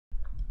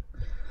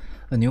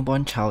A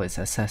newborn child is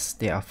assessed.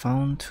 They are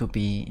found to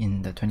be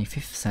in the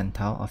 25th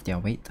centile of their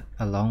weight,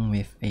 along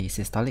with a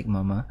systolic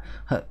murmur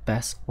heard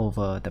best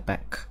over the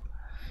back.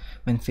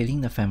 When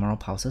feeling the femoral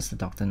pulses, the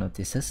doctor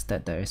notices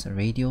that there is a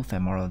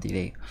radiofemoral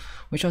delay.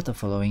 Which of the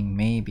following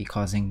may be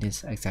causing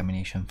these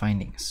examination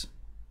findings?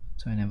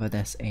 So whenever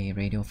there's a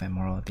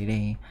radiofemoral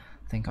delay,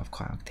 think of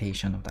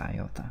coarctation of the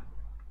aorta.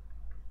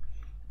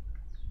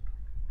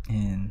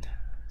 And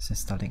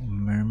systolic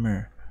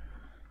murmur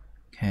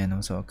can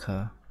also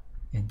occur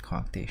in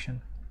coarctation,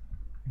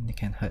 and they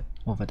can hurt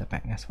over the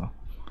back as well.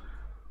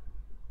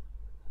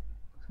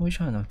 So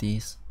which one of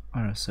these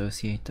are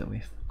associated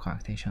with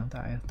coarctation of the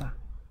aorta?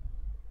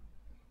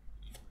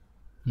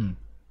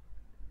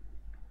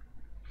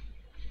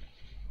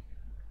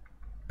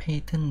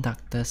 Patent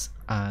ductus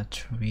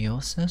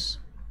arteriosus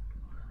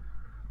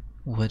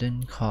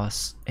wouldn't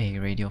cause a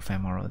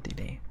radiofemoral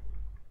delay,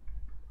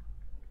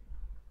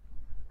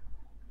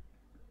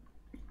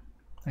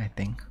 I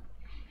think.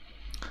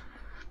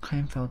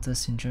 Klinefelter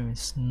syndrome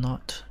is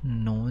not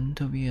known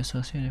to be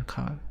associated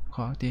with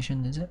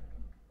coarctation, is it?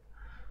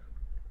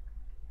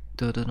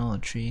 Duodenal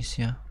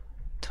atresia.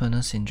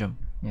 Turner syndrome.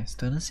 Yes,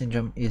 Turner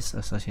syndrome is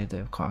associated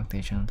with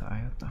coarctation of the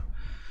aorta.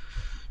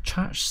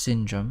 Charge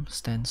syndrome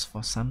stands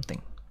for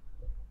something.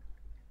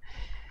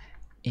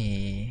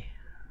 A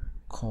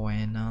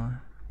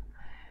choana.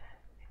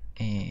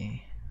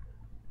 Can't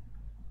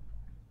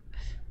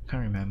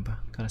remember.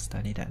 Gotta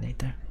study that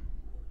later.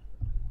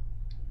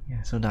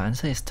 Yeah, so the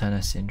answer is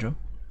Turner syndrome.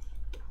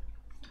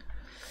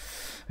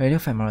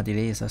 Radiofemoral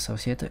delay is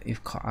associated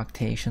with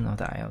coarctation of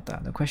the aorta.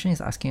 The question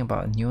is asking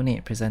about a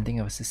neonate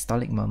presenting with a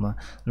systolic murmur,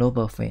 low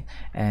birth weight,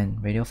 and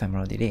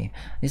radiofemoral delay.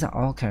 These are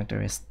all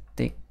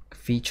characteristic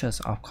features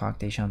of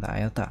coarctation of the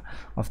aorta.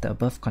 Of the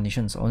above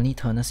conditions, only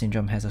Turner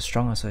syndrome has a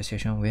strong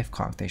association with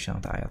coarctation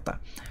of the aorta.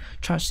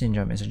 Charge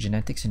syndrome is a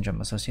genetic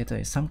syndrome associated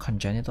with some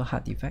congenital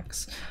heart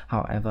defects.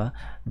 However,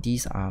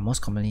 these are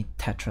most commonly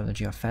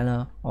tetralogy of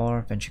Fowler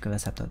or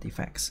ventricular septal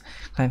defects.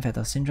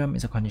 Klinefelter syndrome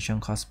is a condition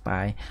caused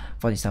by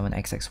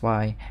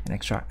 47XXY, an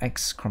extra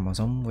X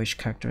chromosome, which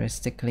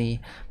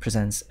characteristically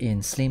presents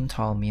in slim,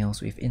 tall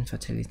males with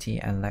infertility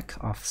and lack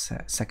of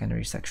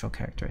secondary sexual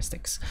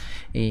characteristics.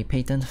 A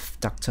patent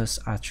ductus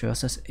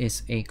arteriosus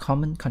is a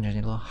common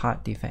congenital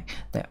heart defect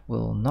that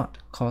will not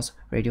cause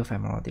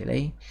radiofemoral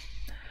delay.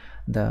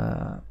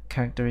 The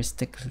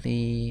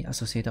characteristically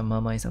associated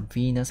murmur is a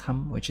venous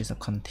hum, which is a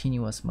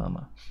continuous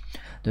murmur.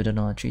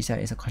 Duodenal atresia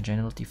is a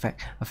congenital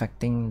defect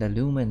affecting the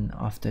lumen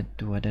of the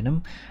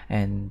duodenum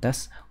and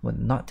thus would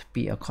not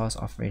be a cause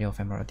of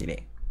radiofemoral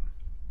delay.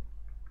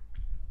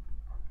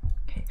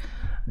 Okay,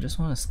 I just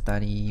want to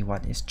study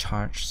what is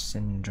charge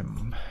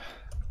syndrome.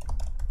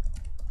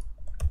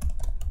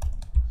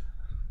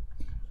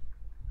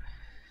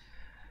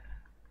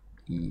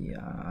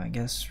 Yeah, I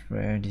guess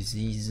rare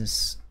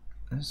diseases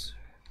is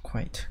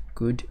quite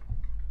good.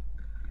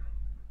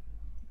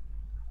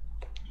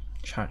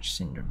 Charge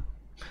syndrome.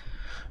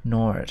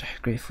 Nord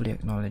gratefully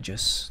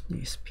acknowledges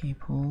these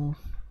people.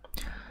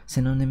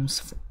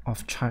 Synonyms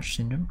of charge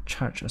syndrome: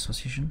 charge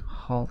association,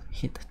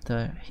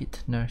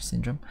 Hall-Hittner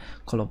syndrome,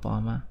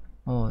 Coloboma.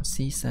 Oh,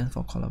 C stands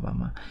for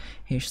Coloboma,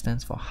 H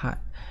stands for heart,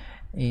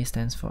 A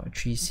stands for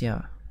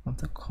Atresia of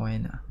the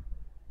choana,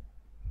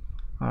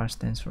 R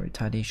stands for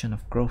retardation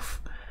of growth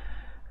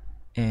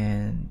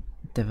and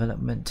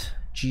development,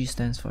 G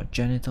stands for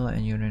genital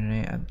and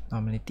urinary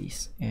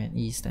abnormalities, and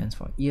E stands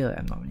for ear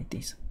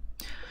abnormalities.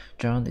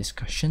 General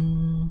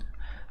discussion,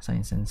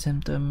 signs and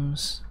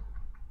symptoms.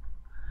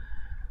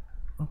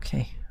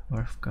 Okay,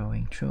 worth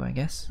going through, I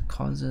guess.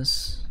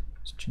 Causes,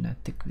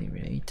 genetically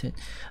related,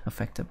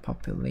 affected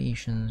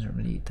populations,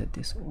 related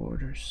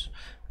disorders,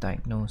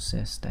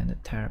 diagnosis,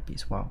 standard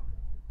therapies. Wow,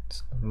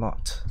 it's a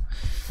lot.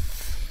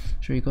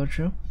 Should we go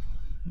through?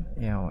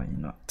 Yeah, why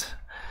not?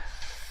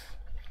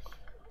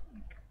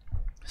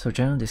 So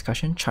general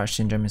discussion: charge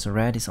syndrome is a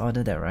rare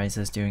disorder that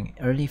arises during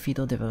early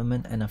fetal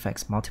development and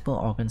affects multiple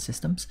organ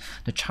systems.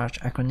 The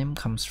charge acronym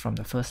comes from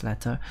the first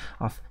letter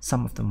of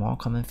some of the more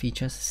common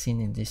features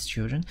seen in these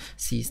children.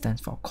 C stands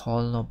for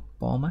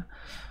Coloboma.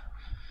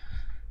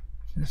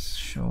 Let's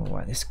show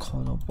what is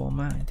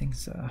Coloboma. I think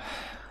it's a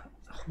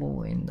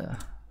hole in the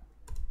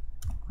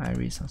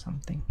iris or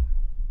something.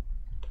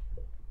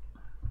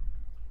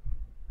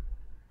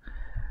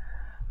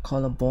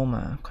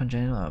 Coloboma,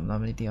 congenital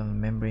abnormality of the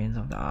membranes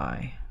of the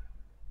eye.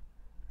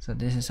 So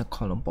this is a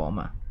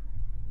coloboma,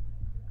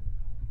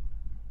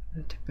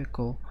 the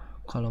typical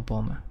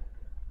coloboma.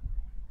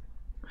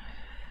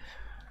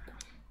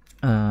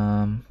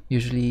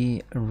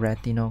 Usually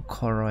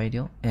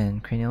retinochoroidal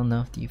and cranial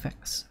nerve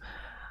defects.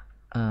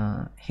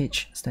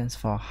 H stands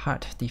for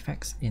heart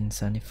defects in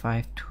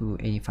 75 to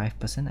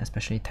 85%,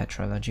 especially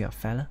tetralogy of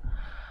Fowler.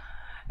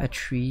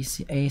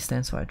 Atresia, A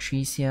stands for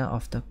atresia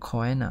of the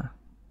choana,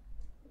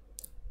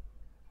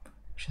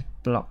 which is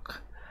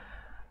block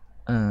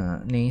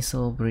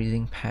nasal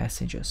breathing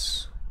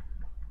passages.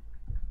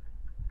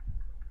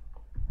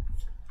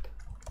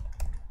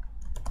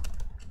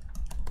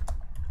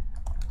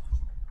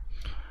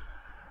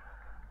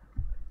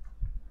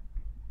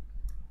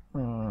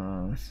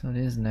 So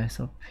this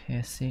nasal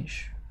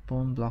passage,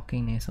 bone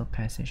blocking nasal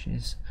passage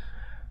is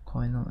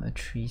choanal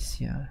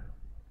atresia.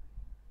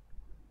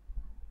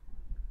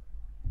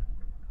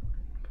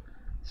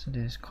 So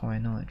this is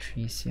choanal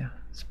atresia,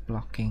 it's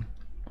blocking.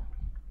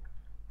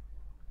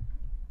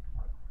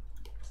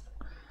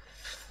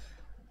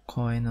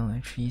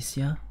 Choanal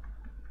atresia.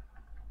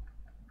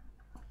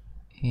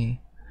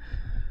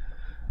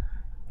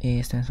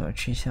 A stands for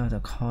atresia of the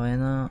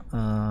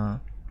choana.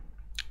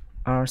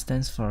 R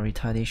stands for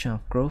retardation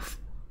of growth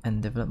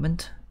and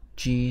development.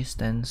 G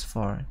stands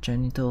for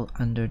genital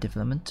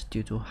underdevelopment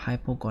due to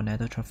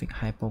hypogonadotrophic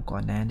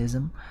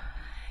hypogonadism.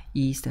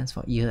 E stands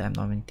for ear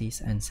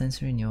abnormalities and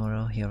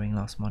sensorineural hearing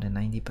loss more than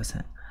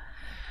 90%.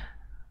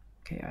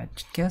 Okay, I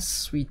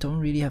guess we don't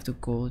really have to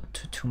go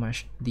to too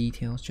much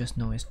details, just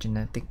know it's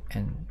genetic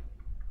and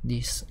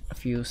these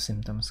few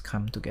symptoms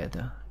come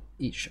together.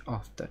 Each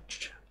of the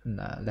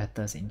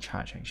letters in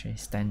charge actually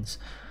stands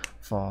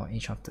for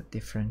each of the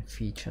different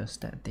features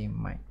that they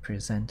might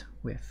present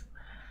with.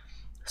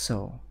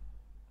 So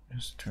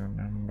just to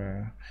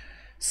remember,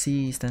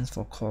 C stands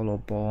for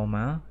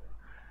Coloboma,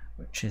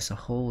 which is a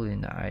hole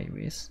in the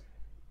iris.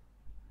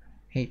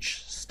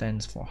 H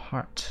stands for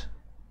heart,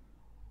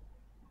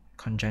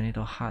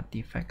 congenital heart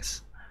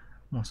defects,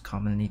 most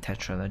commonly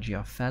tetralogy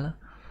of Fowler.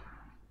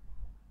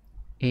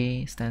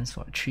 A stands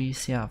for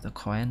atresia of the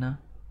choana,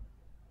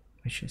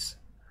 which is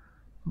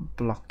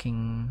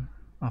blocking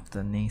of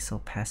the nasal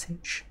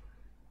passage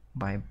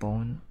by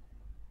bone.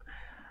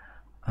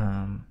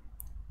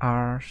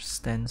 R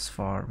stands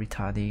for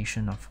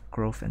retardation of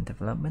growth and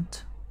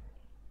development.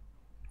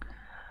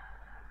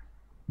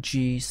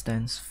 G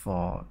stands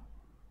for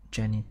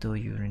genital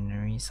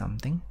urinary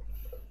something.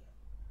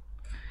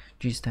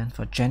 G stands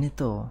for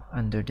genital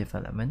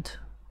underdevelopment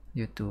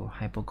due to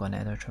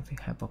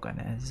hypogonadotrophic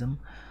hypogonadism.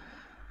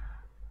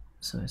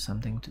 So it's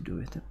something to do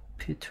with the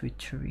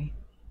pituitary.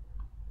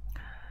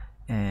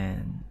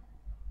 And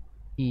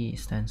E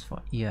stands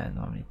for ear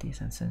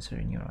abnormalities and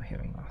sensorineural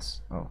hearing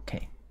loss.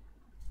 Okay.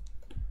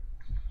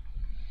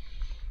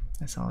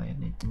 That's all you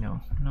need to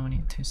know. No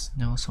need to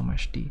know so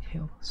much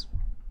details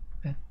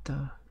at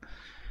the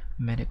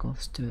medical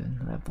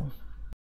student level.